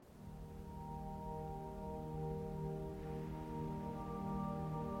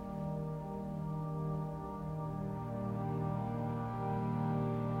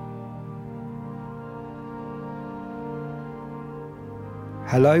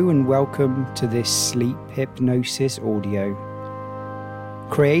Hello and welcome to this sleep hypnosis audio,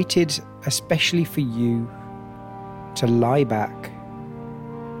 created especially for you to lie back,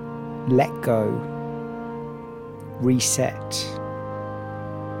 let go, reset,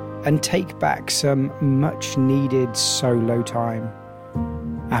 and take back some much needed solo time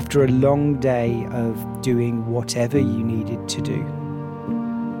after a long day of doing whatever you needed to do,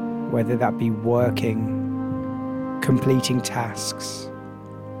 whether that be working, completing tasks,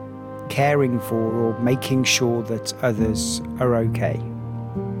 caring for or making sure that others are okay.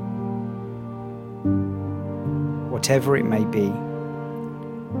 Whatever it may be,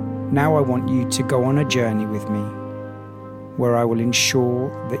 now I want you to go on a journey with me where I will ensure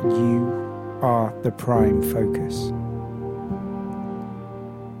that you are the prime focus.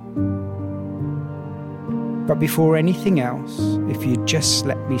 But before anything else, if you'd just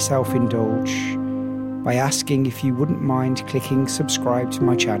let me self-indulge by asking if you wouldn't mind clicking subscribe to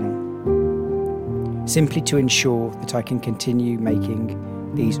my channel, simply to ensure that I can continue making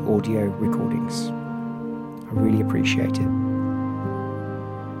these audio recordings. I really appreciate it.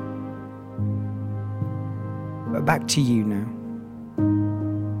 But back to you now.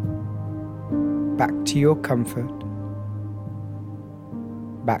 Back to your comfort.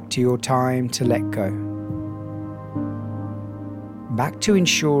 Back to your time to let go. Back to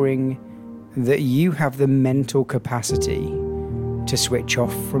ensuring that you have the mental capacity to switch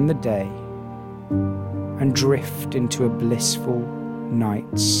off from the day and drift into a blissful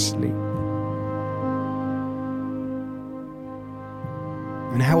night's sleep.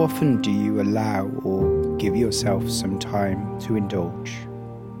 And how often do you allow or give yourself some time to indulge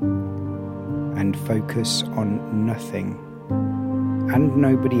and focus on nothing and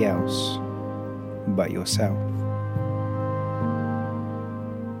nobody else but yourself?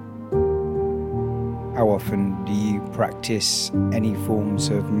 How often do you practice any forms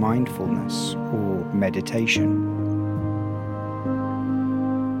of mindfulness or meditation?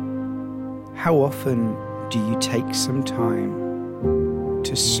 How often do you take some time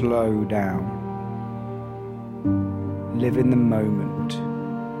to slow down, live in the moment,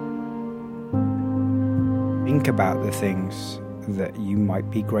 think about the things that you might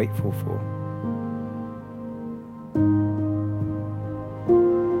be grateful for?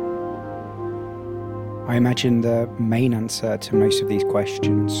 I imagine the main answer to most of these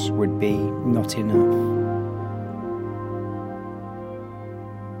questions would be not enough.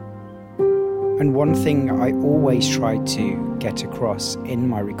 And one thing I always try to get across in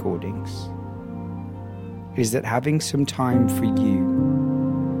my recordings is that having some time for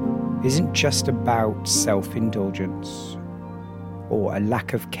you isn't just about self-indulgence or a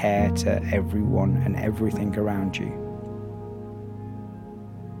lack of care to everyone and everything around you.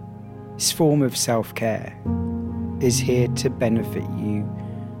 This form of self-care is here to benefit you,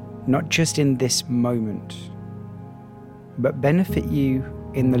 not just in this moment, but benefit you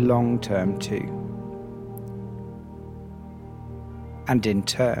in the long term too. And in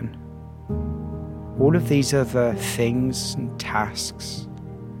turn, all of these other things and tasks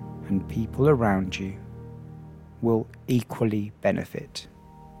and people around you will equally benefit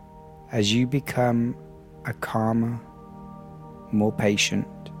as you become a calmer, more patient,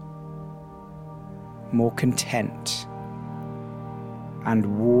 more content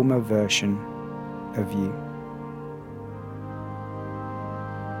and warmer version of you.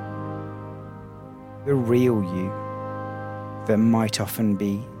 The real you that might often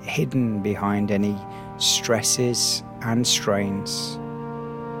be hidden behind any stresses and strains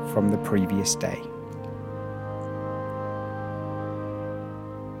from the previous day.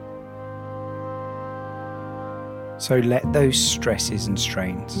 So let those stresses and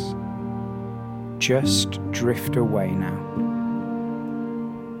strains just drift away now.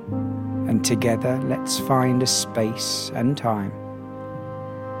 And together, let's find a space and time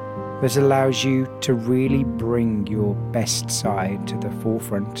that allows you to really bring your best side to the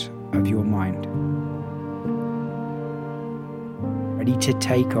forefront of your mind. Ready to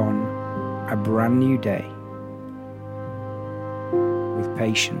take on a brand new day with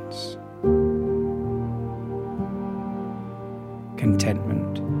patience,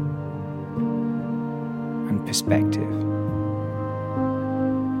 contentment, and perspective.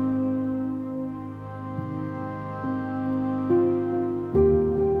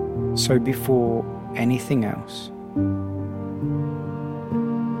 So before anything else,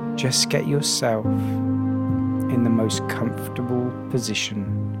 just get yourself in the most comfortable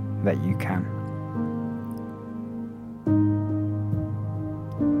position that you can.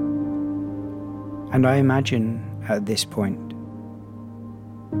 And I imagine at this point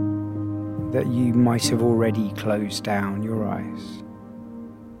that you might have already closed down your eyes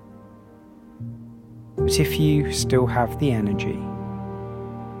But if you still have the energy,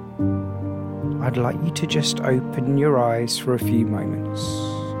 I'd like you to just open your eyes for a few moments.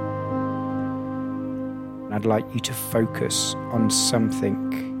 And I'd like you to focus on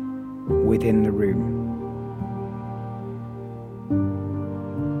something within the room.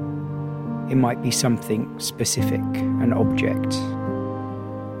 It might be something specific, an object.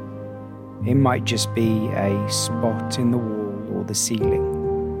 It might just be a spot in the wall or the ceiling.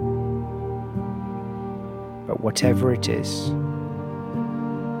 But whatever it is,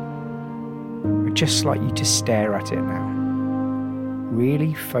 I'd just like you to stare at it now.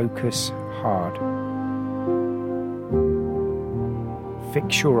 Really focus hard.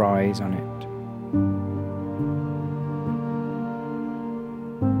 Fix your eyes on it.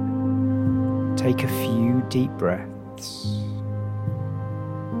 Take a few deep breaths.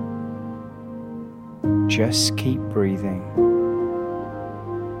 Just keep breathing.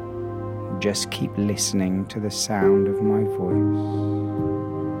 Just keep listening to the sound of my voice.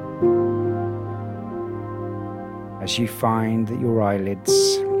 As you find that your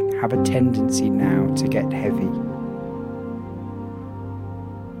eyelids have a tendency now to get heavy.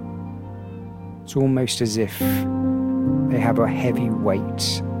 It's almost as if they have a heavy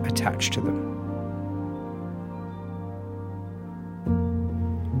weight attached to them.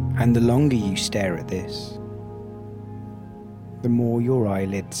 And the longer you stare at this, the more your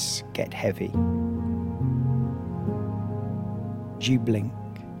eyelids get heavy. You blink,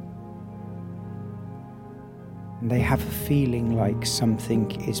 and they have a feeling like something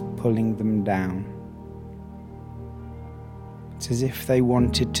is pulling them down. It's as if they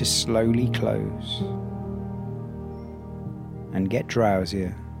wanted to slowly close and get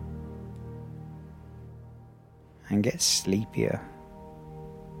drowsier and get sleepier,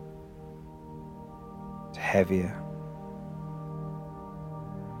 heavier.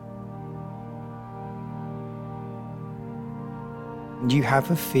 And you have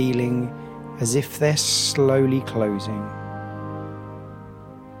a feeling as if they're slowly closing,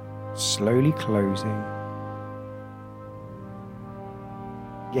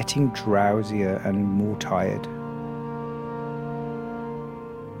 getting drowsier and more tired.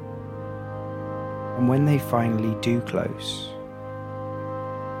 And when they finally do close,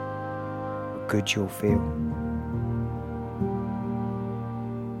 how good you'll feel.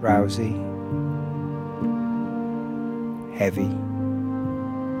 Drowsy, heavy,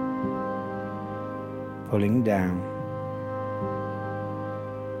 pulling down,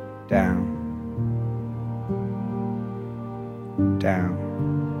 down, down,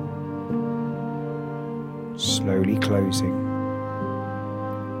 slowly closing,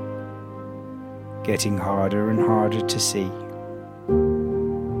 getting harder and harder to see.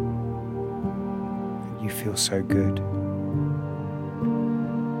 You feel so good.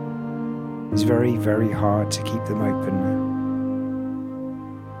 It's very, very hard to keep them open now.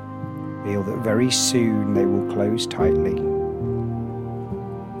 Feel that very soon they will close tightly,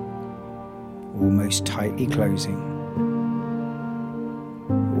 almost tightly closing,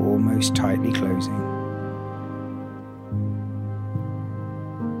 almost tightly closing.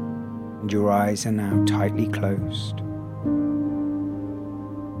 And your eyes are now tightly closed.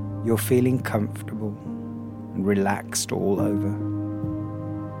 You're feeling comfortable and relaxed all over.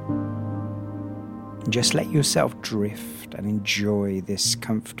 Just let yourself drift and enjoy this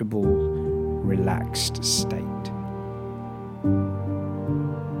comfortable, relaxed state.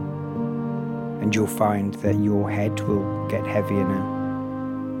 And you'll find that your head will get heavier now.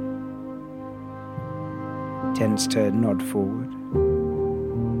 It tends to nod forward.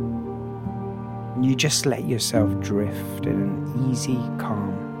 And you just let yourself drift in an easy,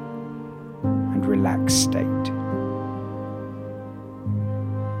 calm, and relaxed state.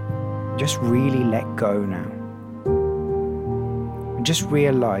 Just really let go now. And just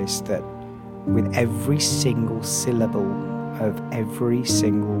realize that with every single syllable of every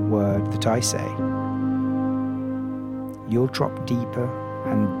single word that I say, you'll drop deeper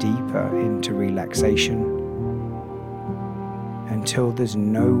and deeper into relaxation until there's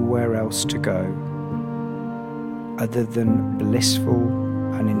nowhere else to go other than blissful,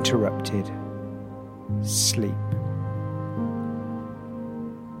 uninterrupted sleep.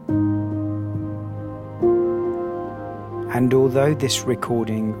 And although this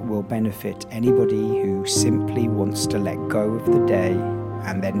recording will benefit anybody who simply wants to let go of the day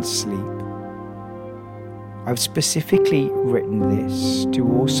and then sleep, I've specifically written this to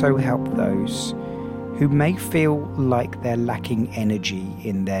also help those who may feel like they're lacking energy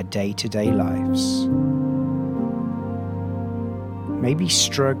in their day-to-day lives. Maybe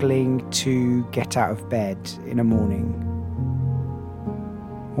struggling to get out of bed in a morning,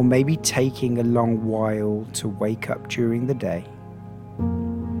 or maybe taking a long while to wake up during the day,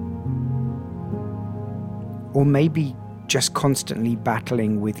 or maybe just constantly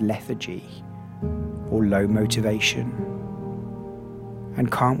battling with lethargy or low motivation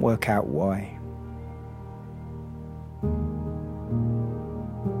and can't work out why.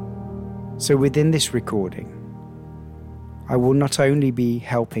 So within this recording, I will not only be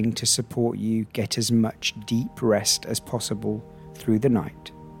helping to support you get as much deep rest as possible through the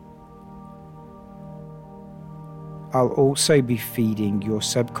night, I'll also be feeding your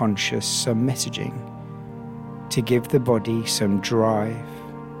subconscious some messaging to give the body some drive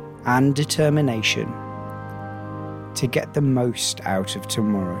and determination to get the most out of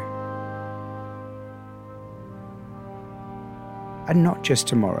tomorrow. And not just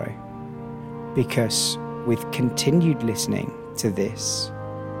tomorrow, because with continued listening to this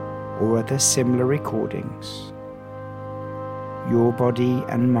or other similar recordings, your body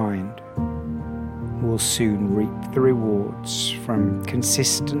and mind will soon reap the rewards from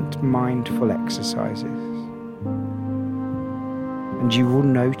consistent mindful exercises, and you will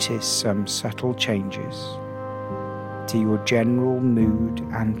notice some subtle changes to your general mood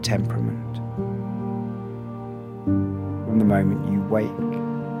and temperament from the moment you wake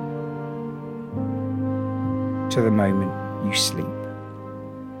to the moment you sleep.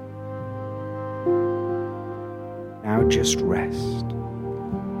 Now just rest.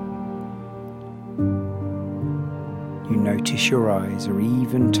 You notice your eyes are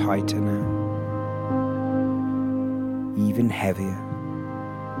even tighter now, even heavier,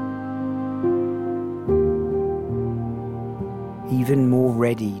 even more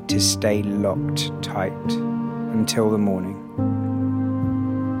ready to stay locked tight until the morning.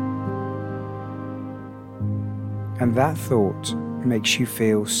 And that thought makes you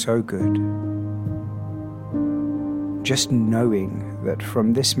feel so good, just knowing that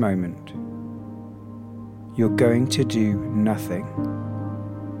from this moment, you're going to do nothing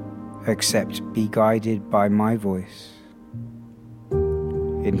except be guided by my voice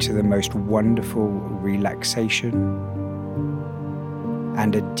into the most wonderful relaxation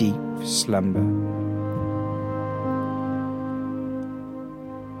and a deep slumber.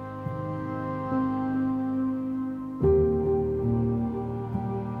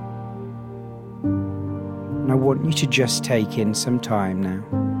 And I want you to just take in some time now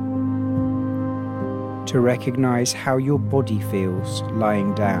to recognize how your body feels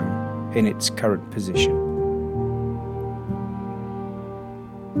lying down in its current position.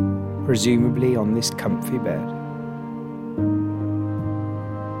 Presumably on this comfy bed.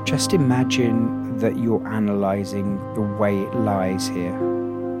 Just imagine that you're analyzing the way it lies here.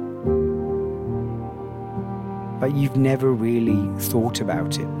 But you've never really thought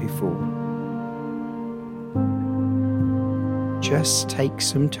about it before. Just take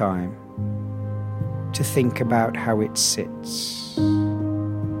some time to think about how it sits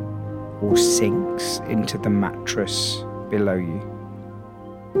or sinks into the mattress below you.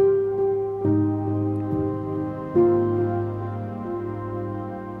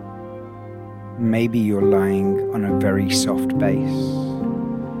 Maybe you're lying on a very soft base,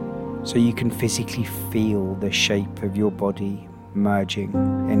 so you can physically feel the shape of your body merging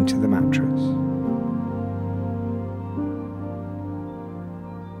into the mattress.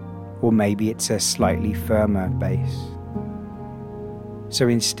 Or maybe it's a slightly firmer base. So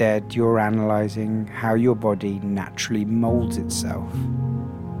instead, you're analyzing how your body naturally molds itself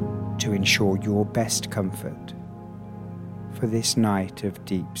to ensure your best comfort for this night of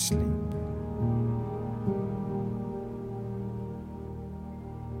deep sleep.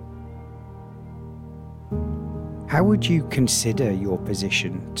 How would you consider your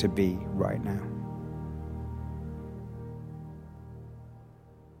position to be right now?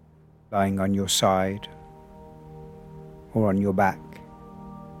 Lying on your side, or on your back,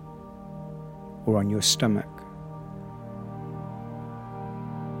 or on your stomach.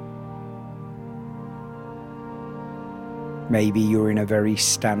 Maybe you're in a very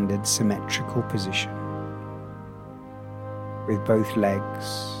standard symmetrical position, with both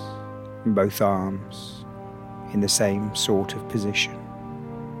legs and both arms in the same sort of position.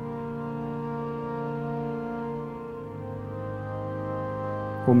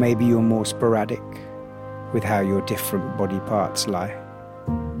 Or maybe you're more sporadic with how your different body parts lie.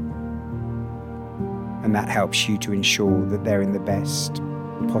 And that helps you to ensure that they're in the best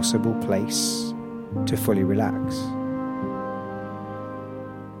possible place to fully relax.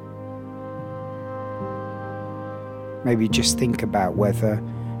 Maybe just think about whether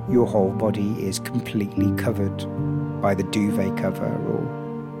your whole body is completely covered by the duvet cover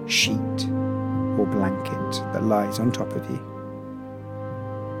or sheet or blanket that lies on top of you.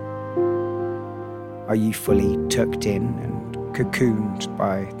 Are you fully tucked in and cocooned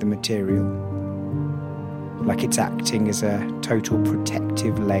by the material, like it's acting as a total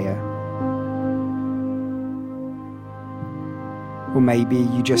protective layer? Or maybe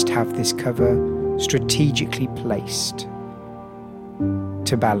you just have this cover strategically placed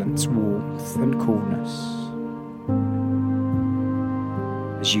to balance warmth and coolness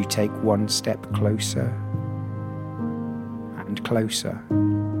as you take one step closer and closer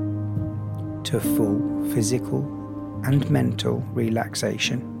to full physical and mental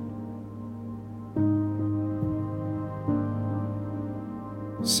relaxation.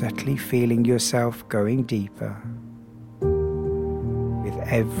 Subtly feeling yourself going deeper with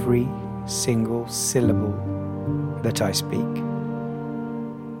every single syllable that I speak.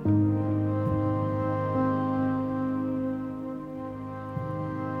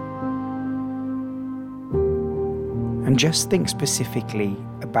 And just think specifically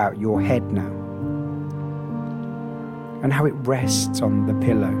about your head now and how it rests on the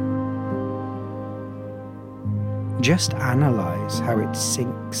pillow. Just analyze how it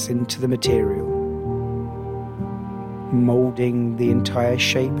sinks into the material, molding the entire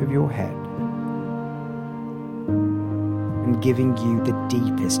shape of your head and giving you the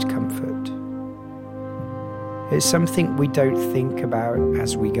deepest comfort. It's something we don't think about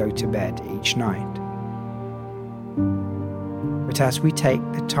as we go to bed each night. But as we take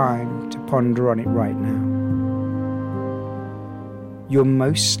the time to ponder on it right now, you're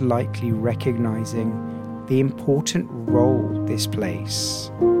most likely recognizing the important role this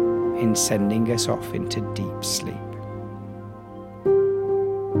plays in sending us off into deep sleep.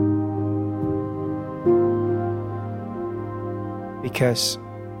 Because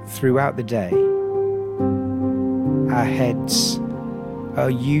throughout the day, our heads are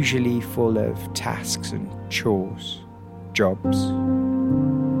usually full of tasks and chores, jobs,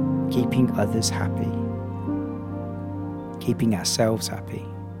 keeping others happy, keeping ourselves happy.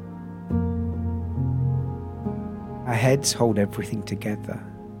 Our heads hold everything together.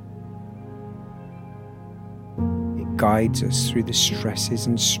 It guides us through the stresses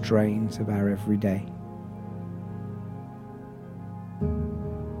and strains of our everyday.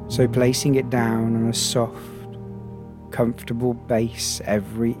 So placing it down on a soft, comfortable base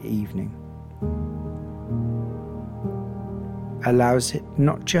every evening allows it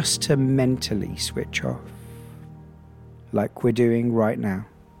not just to mentally switch off, like we're doing right now,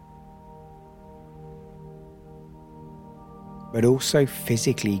 but also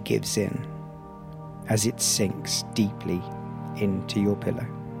physically gives in as it sinks deeply into your pillow.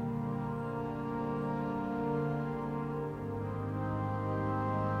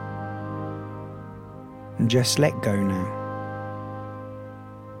 And just let go now.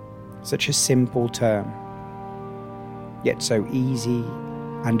 Such a simple term, yet so easy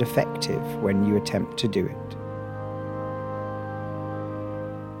and effective when you attempt to do it.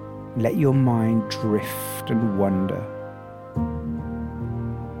 Let your mind drift and wander.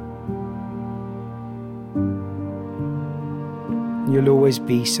 You'll always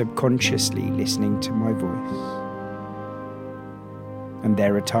be subconsciously listening to my voice. And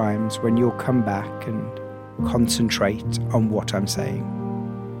there are times when you'll come back and concentrate on what I'm saying.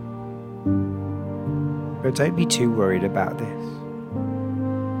 But don't be too worried about this.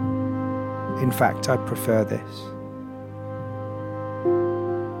 In fact, I prefer this.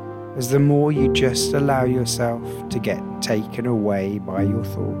 As the more you just allow yourself to get taken away by your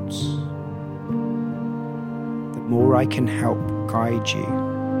thoughts, the more I can help guide you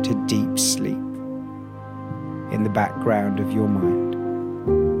to deep sleep in the background of your mind.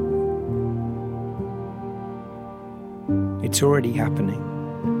 It's already happening.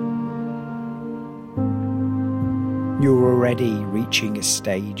 You're already reaching a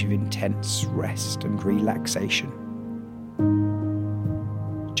stage of intense rest and relaxation.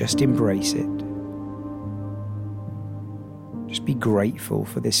 Just embrace it. Just be grateful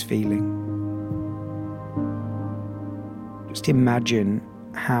for this feeling. Just imagine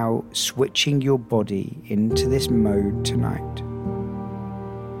how switching your body into this mode tonight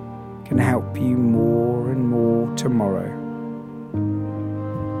can help you more and more tomorrow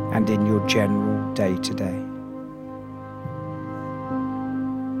and in your general day-to-day.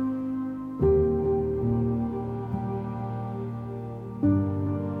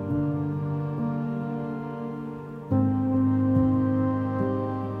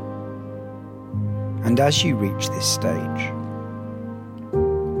 And as you reach this stage,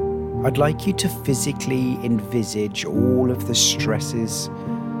 I'd like you to physically envisage all of the stresses,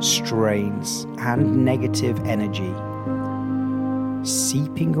 strains, and negative energy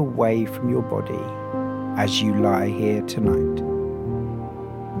seeping away from your body as you lie here tonight.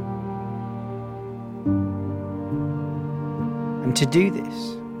 And to do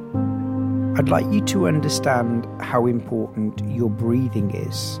this, I'd like you to understand how important your breathing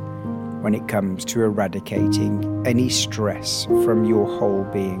is when it comes to eradicating any stress from your whole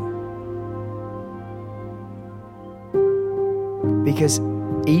being. Because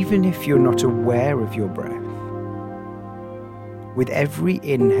even if you're not aware of your breath, with every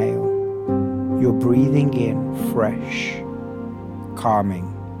inhale, you're breathing in fresh, calming,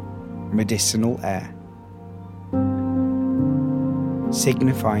 medicinal air,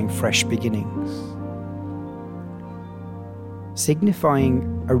 signifying fresh beginnings,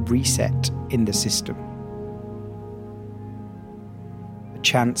 signifying a reset in the system, a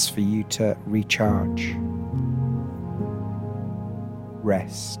chance for you to recharge,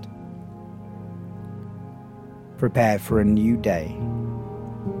 rest, prepare for a new day,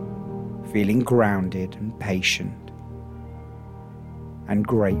 feeling grounded and patient and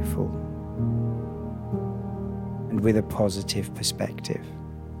grateful and with a positive perspective.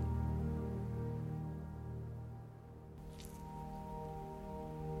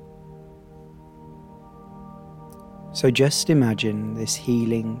 So just imagine this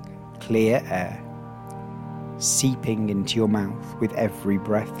healing, clear air seeping into your mouth with every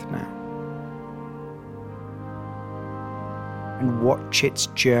breath now. And watch its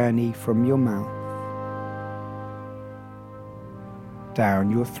journey from your mouth down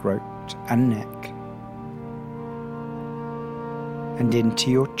your throat and neck and into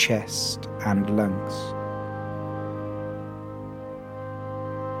your chest and lungs.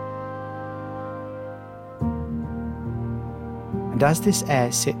 And as this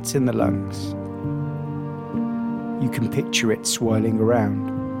air sits in the lungs, you can picture it swirling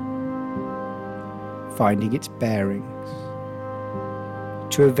around, finding its bearings,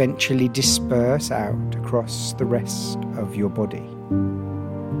 to eventually disperse out across the rest of your body.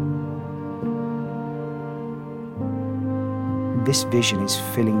 This vision is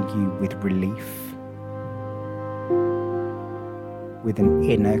filling you with relief, with an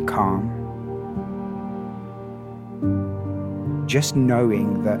inner calm, just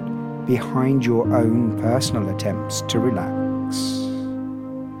knowing that behind your own personal attempts to relax,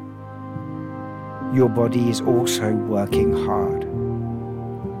 your body is also working hard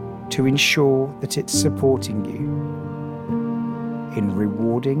to ensure that it's supporting you in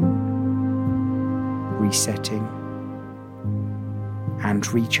rewarding, resetting, and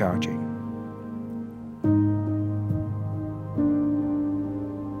recharging.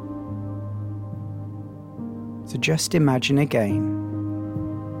 So just imagine again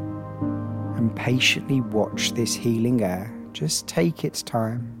and patiently watch this healing air just take its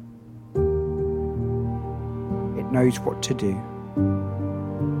time. It knows what to do.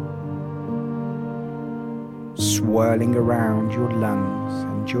 Swirling around your lungs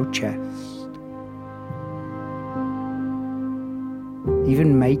and your chest,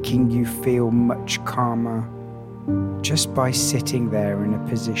 even making you feel much calmer just by sitting there in a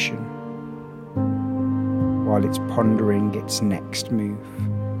position while it's pondering its next move.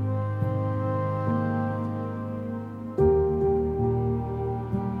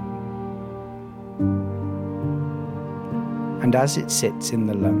 And as it sits in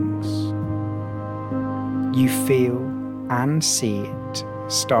the lungs, you feel and see it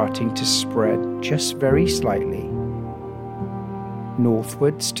starting to spread just very slightly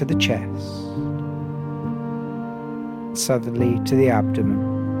northwards to the chest, southerly to the abdomen,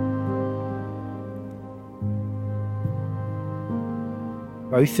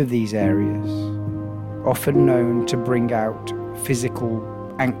 both of these areas often known to bring out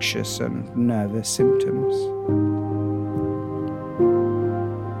physical, anxious and nervous symptoms.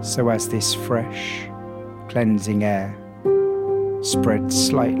 So as this fresh, cleansing air spreads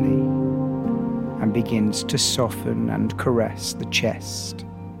slightly and begins to soften and caress the chest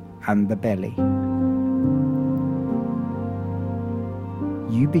and the belly,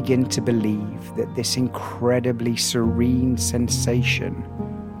 you begin to believe that this incredibly serene sensation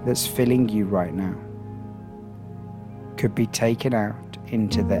that's filling you right now could be taken out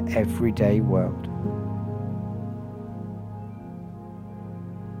into the everyday world.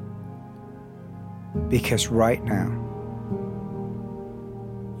 Because right now,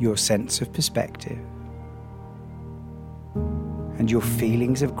 your sense of perspective and your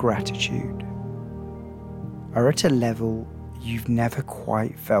feelings of gratitude are at a level you've never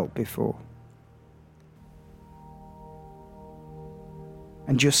quite felt before.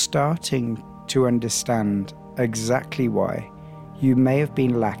 And you're starting to understand exactly why you may have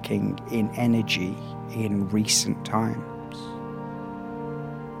been lacking in energy in recent times.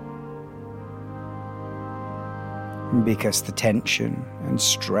 Because the tension and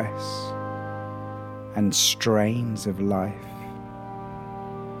stress and strains of life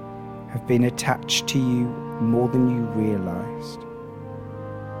have been attached to you more than you realized.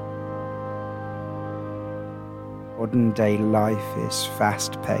 Modern day life is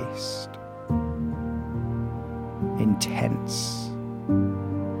fast-paced, intense,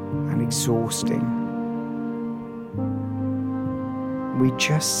 and exhausting. We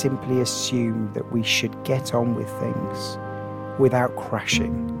just simply assume that we should get on with things without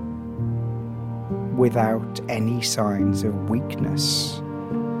crashing, without any signs of weakness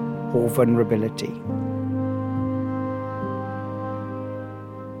or vulnerability.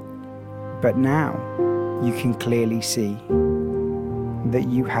 But now you can clearly see that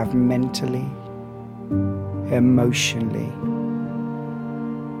you have mentally, emotionally,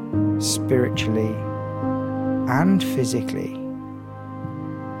 spiritually, and physically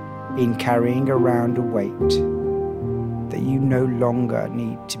been carrying around a weight that you no longer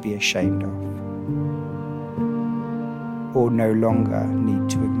need to be ashamed of, or no longer need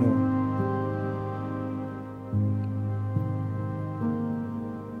to ignore.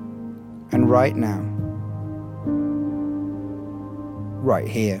 And right now, right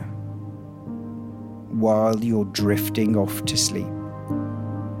here, while you're drifting off to sleep,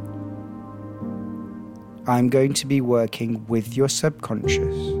 I'm going to be working with your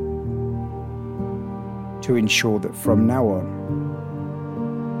subconscious to ensure that from now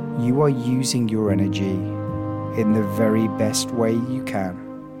on, you are using your energy in the very best way you can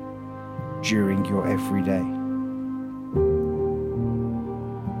during your everyday.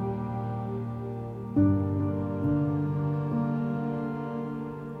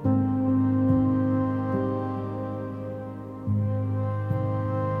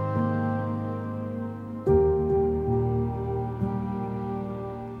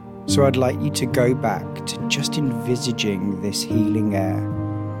 So I'd like you to go back to just envisaging this healing air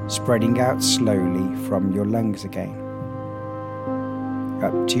spreading out slowly from your lungs again,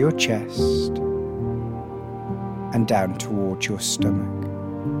 up to your chest and down towards your stomach.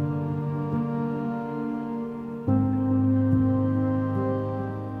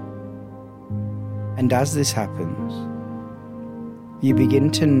 And as this happens, you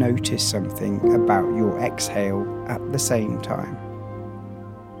begin to notice something about your exhale at the same time.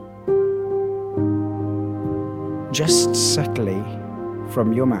 Just subtly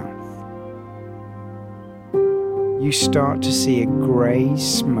from your mouth, you start to see a grey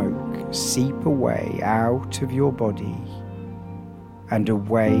smoke seep away out of your body and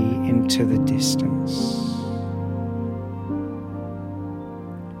away into the distance.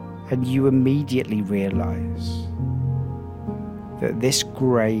 And you immediately realize that this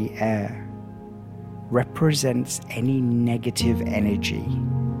grey air represents any negative energy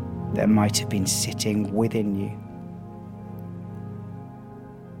that might have been sitting within you.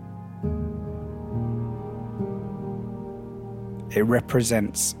 It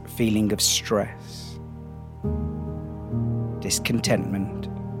represents a feeling of stress, discontentment,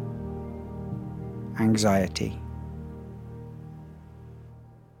 anxiety.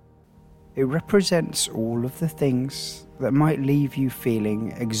 It represents all of the things that might leave you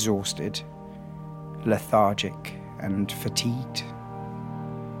feeling exhausted, lethargic, and fatigued.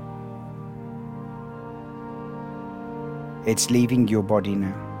 It's leaving your body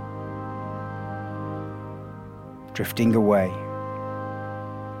now, drifting away.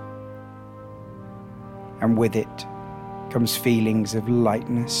 And with it comes feelings of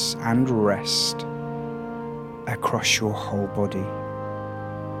lightness and rest across your whole body.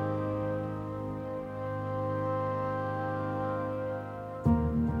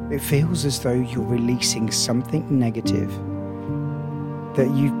 It feels as though you're releasing something negative that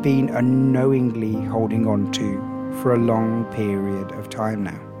you've been unknowingly holding on to for a long period of time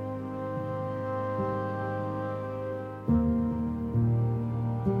now.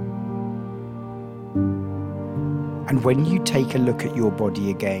 And when you take a look at your body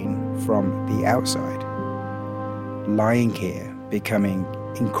again from the outside, lying here, becoming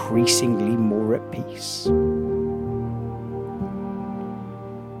increasingly more at peace,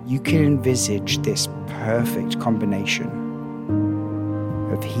 you can envisage this perfect combination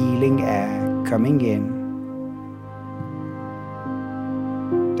of healing air coming in,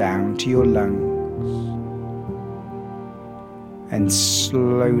 down to your lungs, and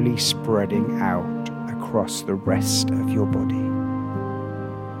slowly spreading out across the rest of your body.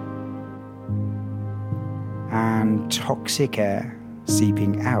 And toxic air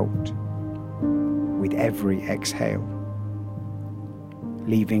seeping out with every exhale,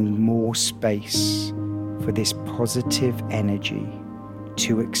 leaving more space for this positive energy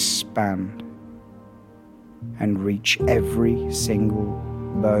to expand and reach every single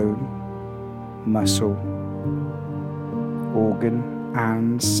bone, muscle, organ,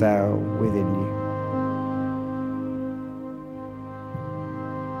 and cell within you.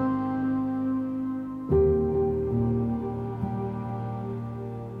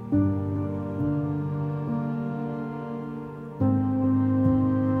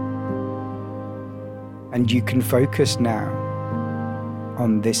 And you can focus now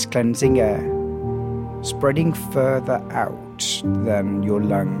on this cleansing air, spreading further out than your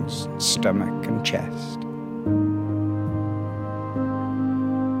lungs, stomach and chest.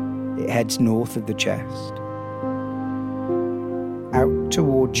 It heads north of the chest, out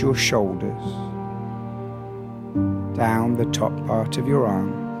towards your shoulders, down the top part of your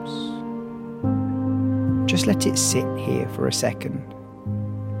arms. Just let it sit here for a second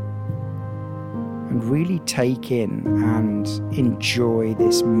and really take in and enjoy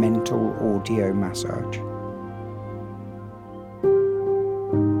this mental audio massage.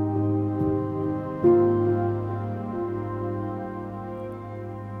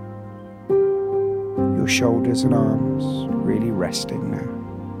 Your shoulders and arms really resting now.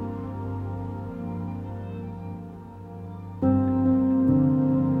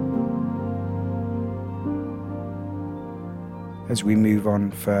 As we move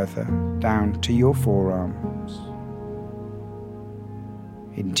on further down to your forearms,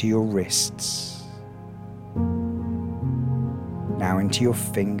 into your wrists, now into your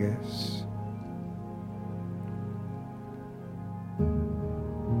fingers,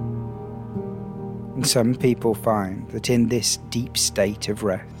 and some people find that in this deep state of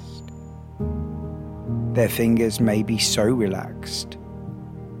rest, their fingers may be so relaxed,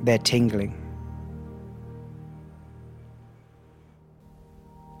 they're tingling.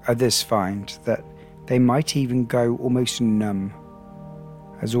 Others find that they might even go almost numb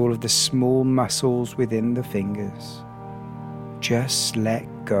as all of the small muscles within the fingers just let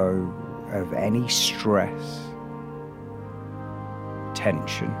go of any stress,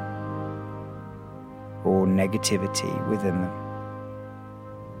 tension, or negativity within them.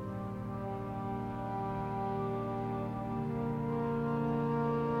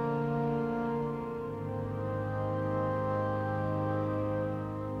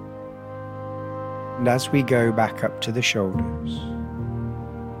 And as we go back up to the shoulders,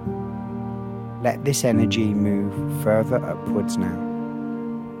 let this energy move further upwards now,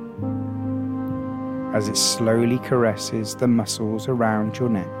 as it slowly caresses the muscles around your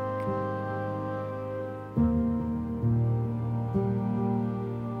neck.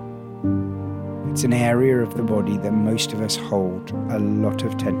 It's an area of the body that most of us hold a lot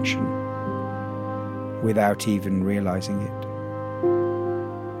of tension without even realizing it.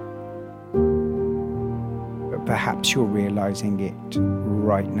 Perhaps you're realizing it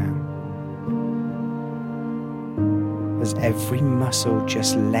right now, as every muscle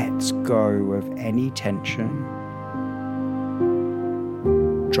just lets go of any tension,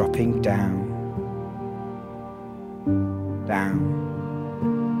 dropping down,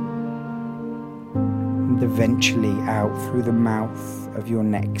 and eventually out through the mouth of your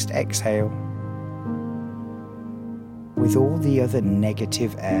next exhale, with all the other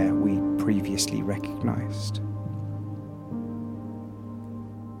negative air we previously recognized.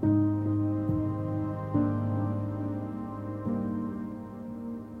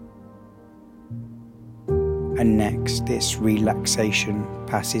 And next, this relaxation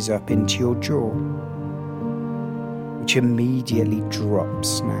passes up into your jaw, which immediately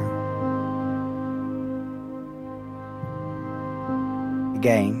drops now.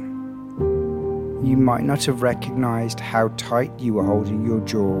 Again, you might not have recognized how tight you were holding your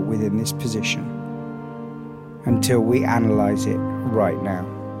jaw within this position until we analyze it right now.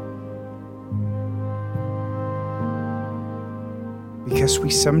 Because we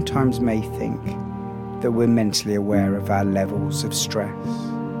sometimes may think that we're mentally aware of our levels of stress.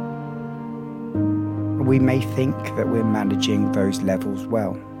 We may think that we're managing those levels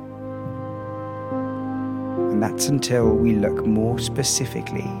well. And that's until we look more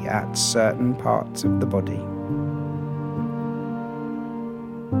specifically at certain parts of the body.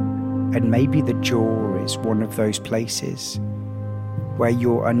 And maybe the jaw is one of those places where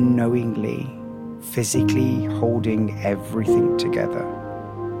you're unknowingly, physically holding everything together.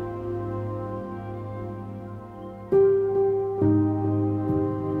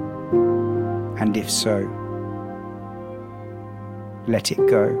 And if so, let it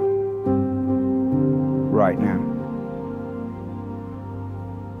go right now.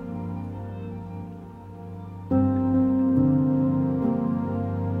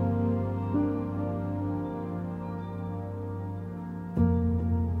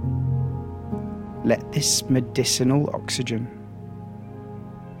 Let this medicinal oxygen,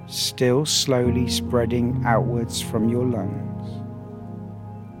 still slowly spreading outwards from your lungs,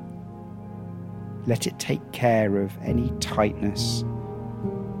 let it take care of any tightness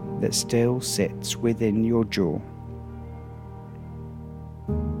that still sits within your jaw.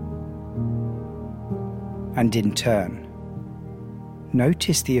 And in turn,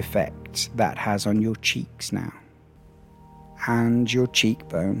 notice the effect that has on your cheeks now, and your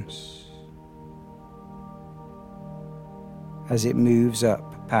cheekbones, as it moves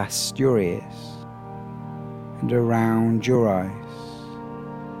up past your ears and around your eyes,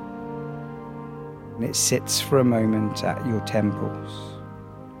 and it sits for a moment at your temples.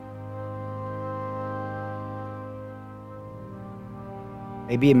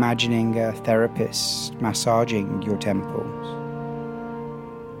 Maybe imagining a therapist massaging your temples,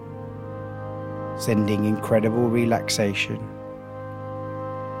 sending incredible relaxation,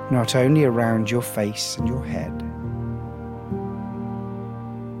 not only around your face and your head,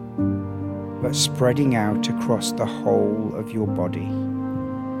 but spreading out across the whole of your body,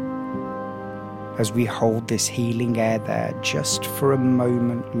 as we hold this healing air there just for a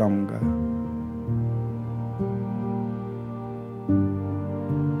moment longer.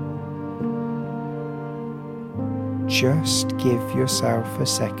 Just give yourself a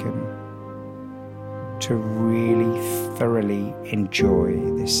second to really thoroughly enjoy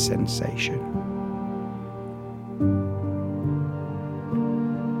this sensation.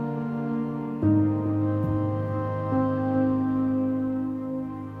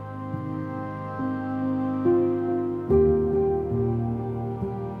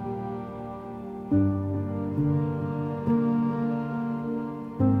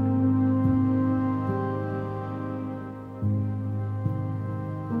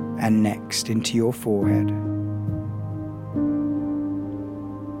 And next into your forehead.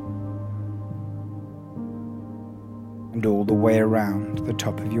 And all the way around the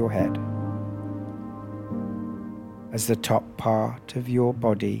top of your head, as the top part of your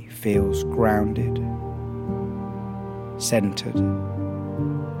body feels grounded, centered,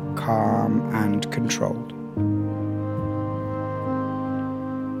 calm and controlled.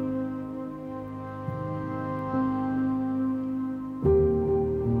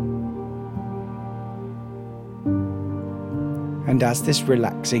 And as this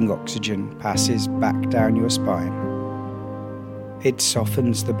relaxing oxygen passes back down your spine, it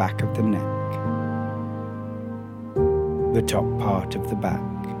softens the back of the neck, the top part of the back,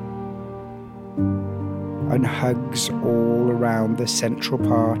 and hugs all around the central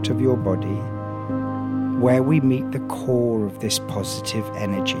part of your body, where we meet the core of this positive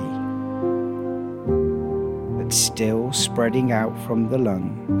energy that's still spreading out from the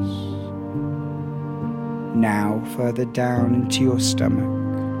lungs, now further down into your stomach.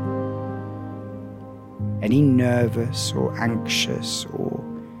 Any nervous or anxious or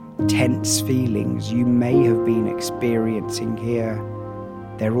tense feelings you may have been experiencing here,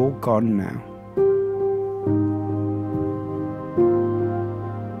 they're all gone now.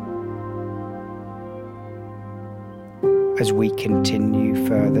 As we continue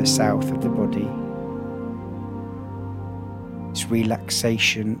further south of the body, this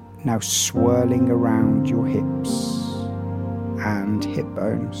relaxation now swirling around your hips and hip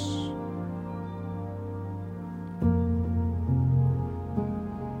bones.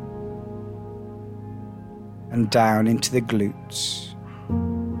 And down into the glutes,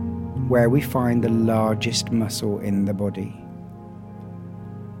 where we find the largest muscle in the body,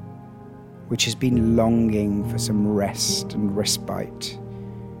 which has been longing for some rest and respite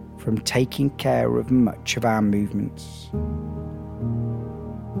from taking care of much of our movements.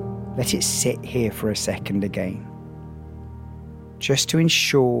 Let it sit here for a second again, just to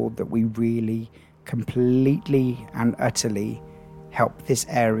ensure that we really, completely and utterly help this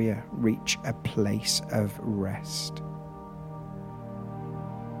area reach a place of rest.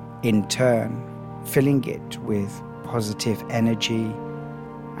 In turn, filling it with positive energy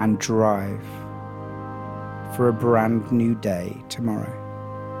and drive for a brand new day tomorrow.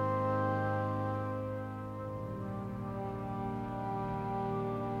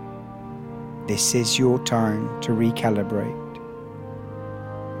 This is your time to recalibrate,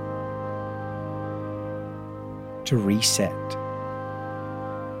 to reset,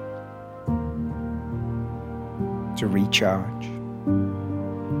 to recharge,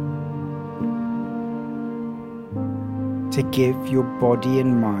 to give your body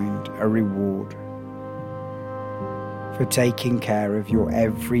and mind a reward for taking care of your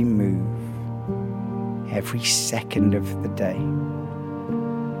every move, every second of the day.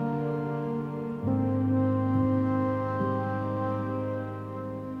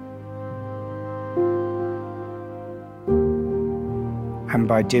 And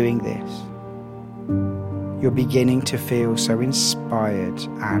by doing this, You're beginning to feel so inspired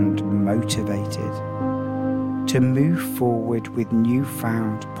and motivated to move forward with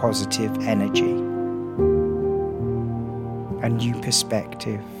newfound positive energy, a new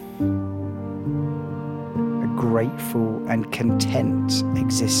perspective, a grateful and content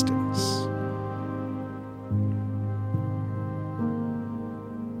existence.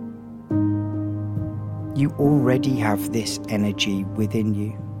 You already have this energy within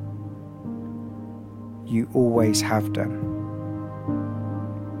you. You always have done.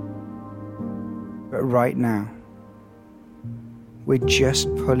 But right now, we're just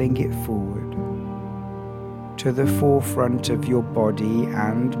pulling it forward to the forefront of your body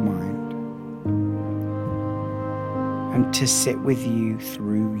and mind, and to sit with you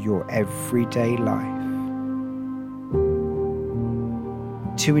through your everyday life,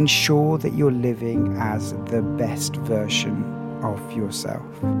 to ensure that you're living as the best version of yourself.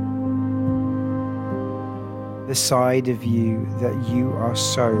 The side of you that you are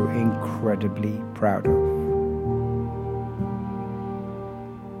so incredibly proud of.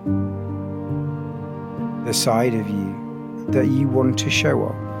 The side of you that you want to show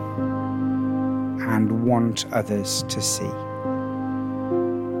off and want others to see.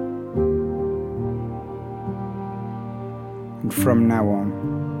 And from now on,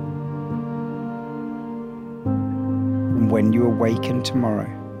 from when you awaken tomorrow,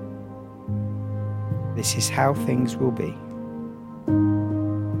 this is how things will be.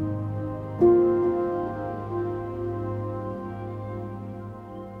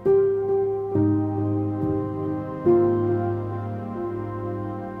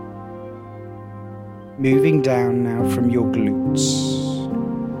 Moving down now from your glutes,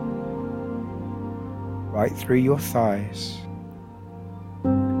 right through your thighs,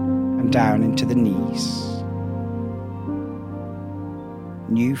 and down into the knees.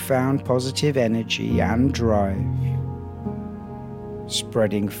 Newfound positive energy and drive,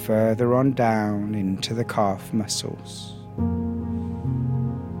 spreading further on down into the calf muscles.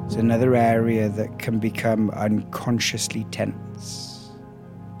 It's another area that can become unconsciously tense.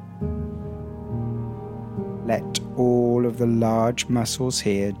 Let all of the large muscles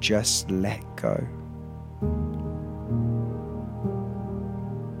here just let go,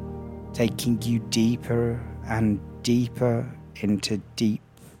 taking you deeper and deeper into deep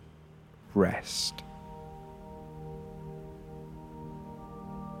rest.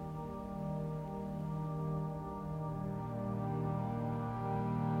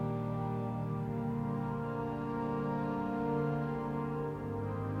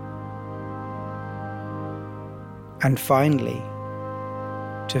 And finally,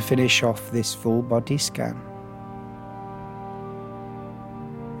 to finish off this full body scan,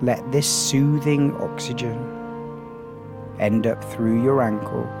 let this soothing oxygen end up through your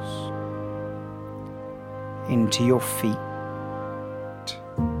ankles, into your feet,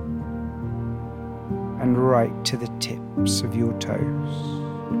 and right to the tips of your toes.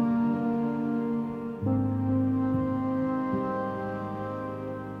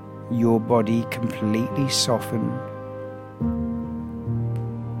 Your body completely softened,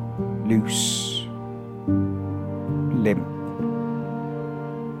 loose, limp,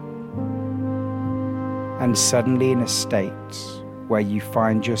 and suddenly in a state where you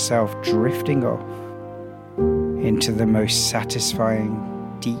find yourself drifting off into the most satisfying,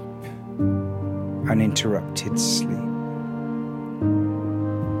 deep, uninterrupted sleep.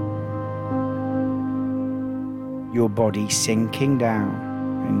 Your body sinking down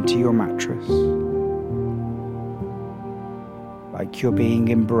into your mattress, like you're being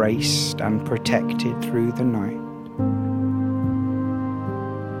embraced and protected through the night.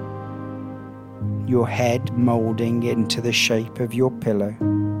 Your head moulding into the shape of your pillow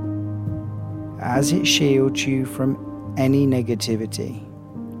as it shields you from any negativity,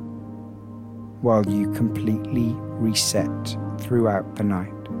 while you completely reset throughout the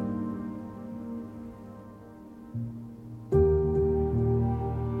night.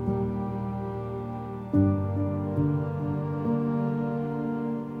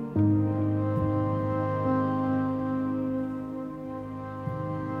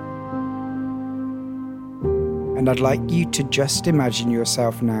 And I'd like you to just imagine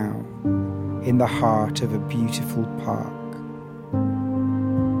yourself now in the heart of a beautiful park.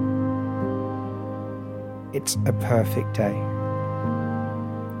 It's a perfect day.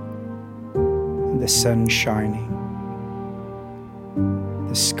 The sun's shining.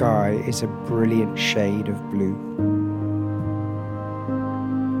 The sky is a brilliant shade of blue.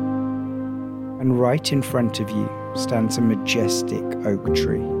 And right in front of you stands a majestic oak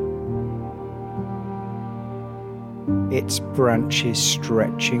tree. its branches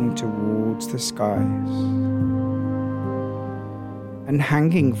stretching towards the skies. And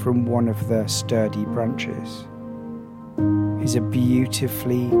hanging from one of the sturdy branches is a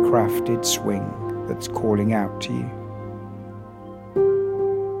beautifully crafted swing that's calling out to you.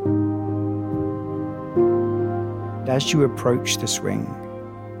 And as you approach the swing,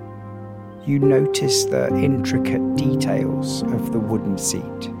 you notice the intricate details of the wooden seat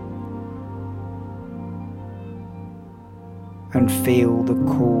and feel the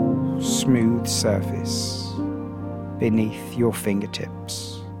cool, smooth surface beneath your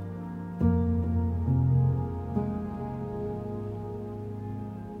fingertips.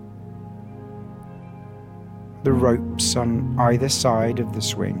 The ropes on either side of the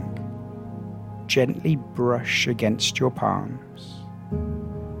swing gently brush against your palms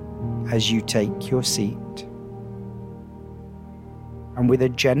as you take your seat, and with a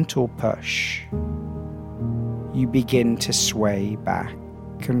gentle push, you begin to sway back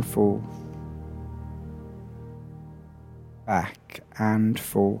and forth, back and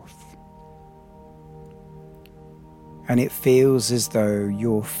forth. And it feels as though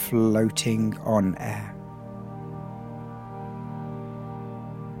you're floating on air.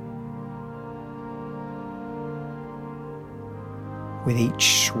 With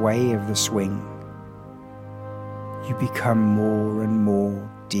each sway of the swing, you become more and more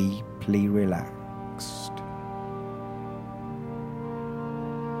deeply relaxed.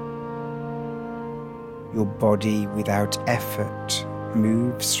 Your body, without effort,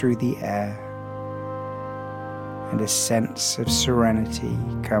 moves through the air, and a sense of serenity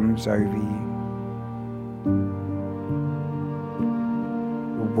comes over you.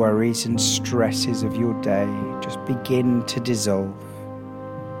 The worries and stresses of your day just begin to dissolve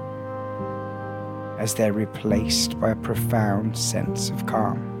as they're replaced by a profound sense of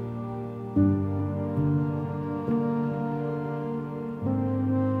calm.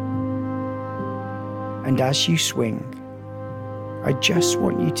 And as you swing, I just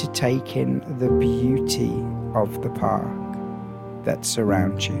want you to take in the beauty of the park that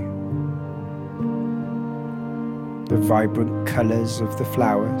surrounds you. The vibrant colours of the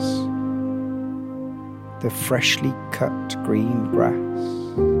flowers, the freshly cut green grass,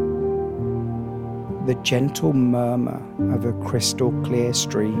 the gentle murmur of a crystal clear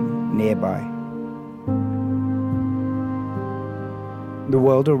stream nearby. The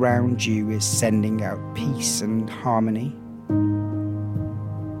world around you is sending out peace and harmony,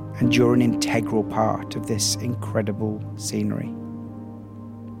 and you're an integral part of this incredible scenery.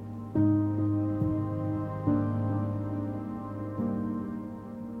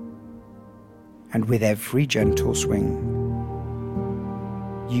 And with every gentle swing,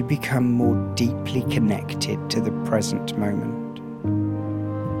 you become more deeply connected to the present moment.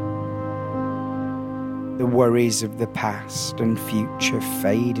 The worries of the past and future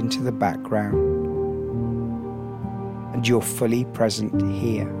fade into the background, and you're fully present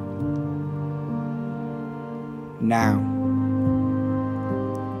here, now,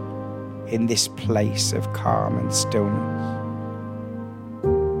 in this place of calm and stillness.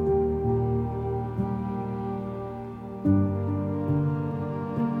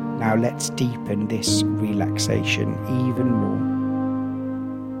 Now let's deepen this relaxation even more.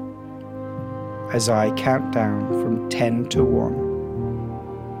 As I count down from 10 to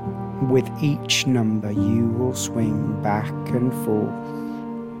 1, with each number you will swing back and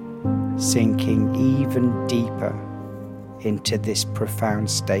forth, sinking even deeper into this profound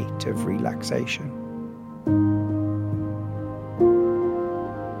state of relaxation.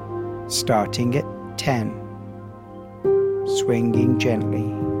 Starting at 10, swinging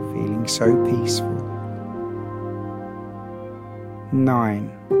gently, feeling so peaceful.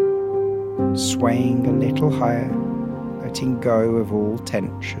 9, swaying a little higher, letting go of all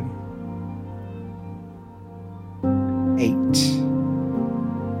tension. 8,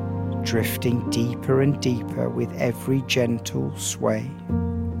 drifting deeper and deeper with every gentle sway.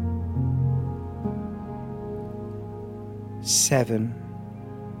 7,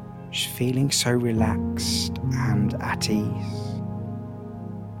 just feeling so relaxed and at ease.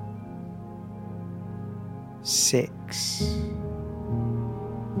 6,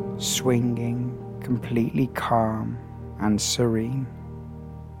 swinging, completely calm and serene.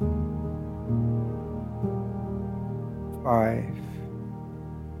 5,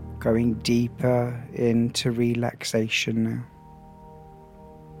 going deeper into relaxation now.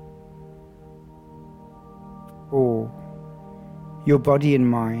 4, your body and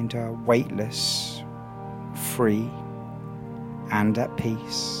mind are weightless, free, and at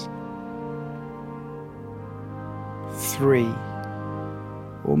peace. 3,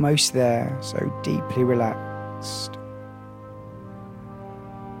 almost there, so deeply relaxed.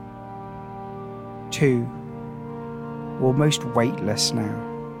 2, almost weightless now.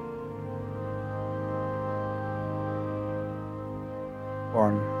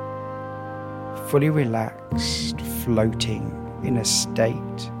 1, fully relaxed, floating in a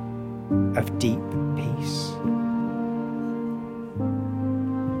state of deep peace.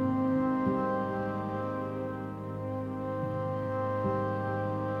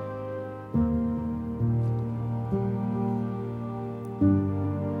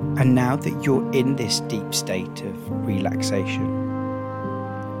 And now that you're in this deep state of relaxation,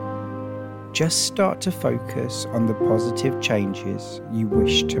 just start to focus on the positive changes you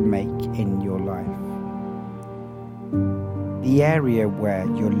wish to make in your life. The area where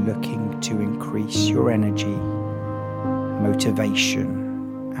you're looking to increase your energy,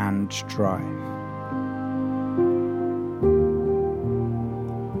 motivation, and drive.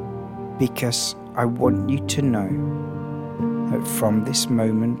 Because I want you to know that from this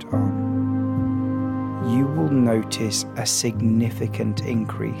moment on, you will notice a significant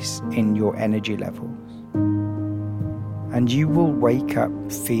increase in your energy levels, and you will wake up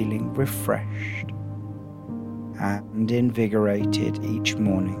feeling refreshed and invigorated each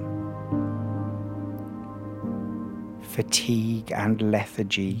morning. Fatigue and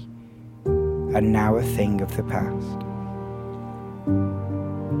lethargy are now a thing of the past.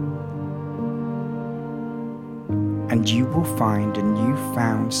 And you will find a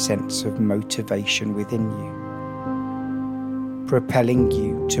newfound sense of motivation within you, propelling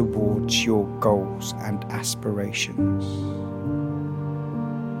you towards your goals and aspirations.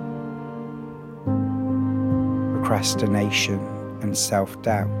 Procrastination and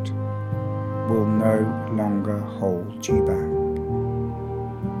self-doubt will no longer hold you back.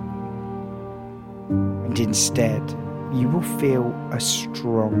 And instead, you will feel a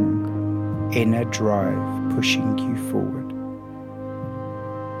strong inner drive pushing you forward.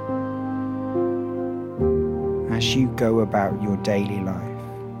 As you go about your daily life,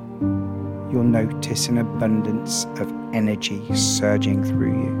 you'll notice an abundance of energy surging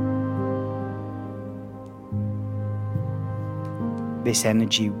through you. This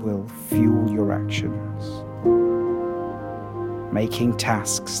energy will fuel your actions, making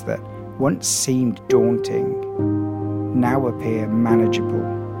tasks that once seemed daunting now appear manageable,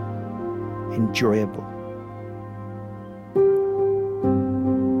 enjoyable.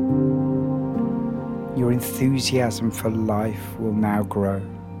 Your enthusiasm for life will now grow.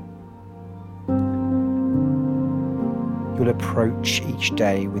 You'll approach each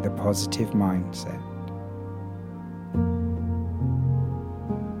day with a positive mindset.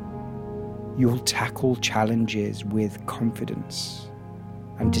 You'll tackle challenges with confidence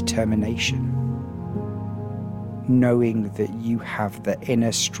and determination, knowing that you have the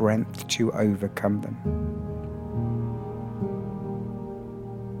inner strength to overcome them.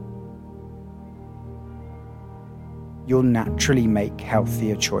 You'll naturally make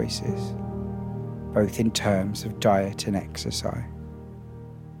healthier choices, both in terms of diet and exercise.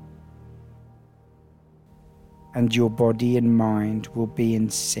 And your body and mind will be in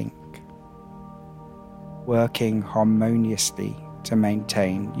sync, working harmoniously to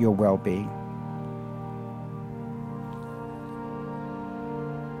maintain your well-being.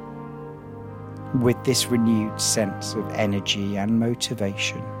 With this renewed sense of energy and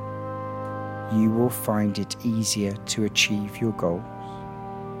motivation, you will find it easier to achieve your goals.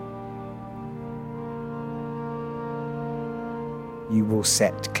 You will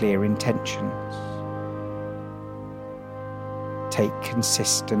set clear intentions, take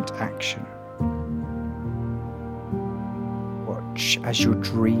consistent action, watch as your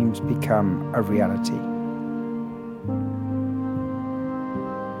dreams become a reality.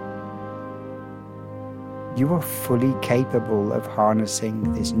 You are fully capable of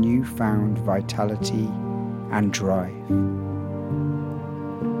harnessing this newfound vitality and drive.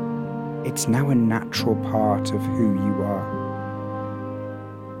 It's now a natural part of who you are,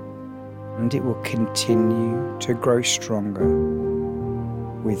 and it will continue to grow stronger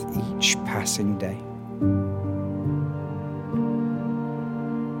with each passing day.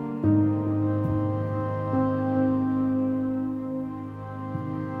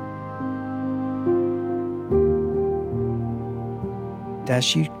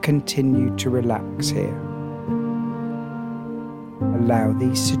 As you continue to relax here, allow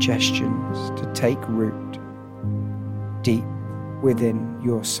these suggestions to take root deep within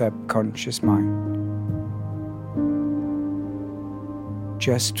your subconscious mind.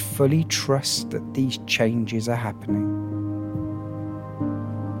 Just fully trust that these changes are happening,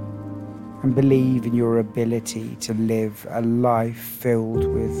 and believe in your ability to live a life filled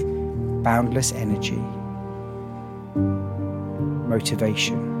with boundless energy,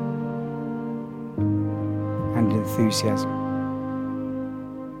 motivation, and enthusiasm.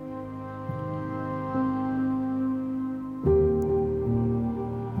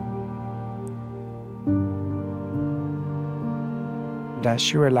 And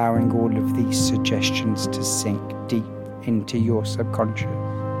as you're allowing all of these suggestions to sink deep into your subconscious,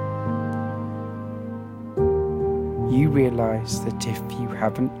 you realize that if you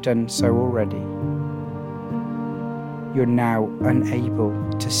haven't done so already, you're now unable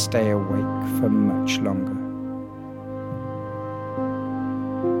to stay awake for much longer.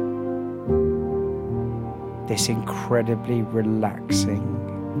 This incredibly relaxing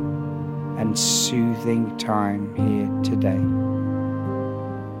and soothing time here today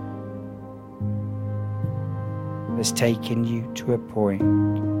has taken you to a point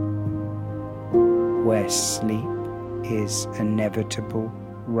where sleep is inevitable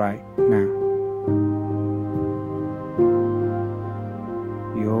right now.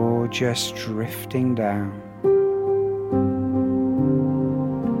 You're just drifting down,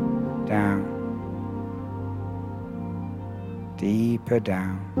 deeper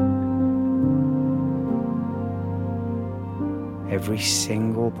down. Every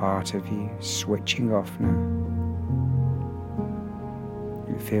single part of you switching off now.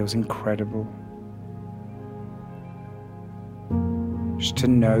 It feels incredible. Just to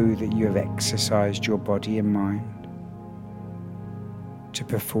know that you have exercised your body and mind to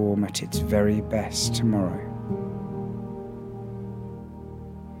perform at its very best tomorrow.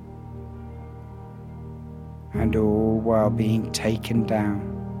 And all while being taken down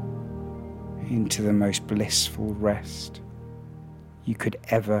into the most blissful rest you could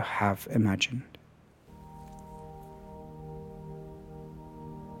ever have imagined.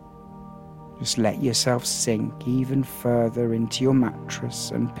 Just let yourself sink even further into your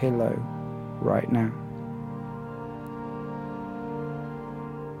mattress and pillow right now.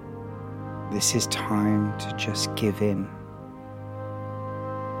 This is time to just give in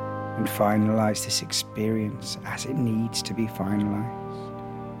and finalize this experience as it needs to be finalized,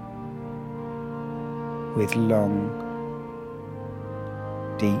 with long,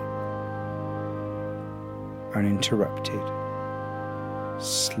 deep, uninterrupted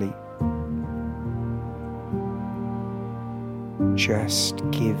sleep. Just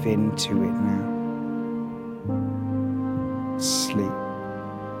give in to it now. Sleep.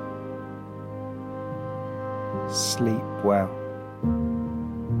 Sleep well.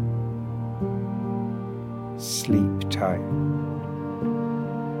 Sleep tight.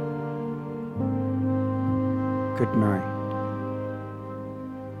 Good night.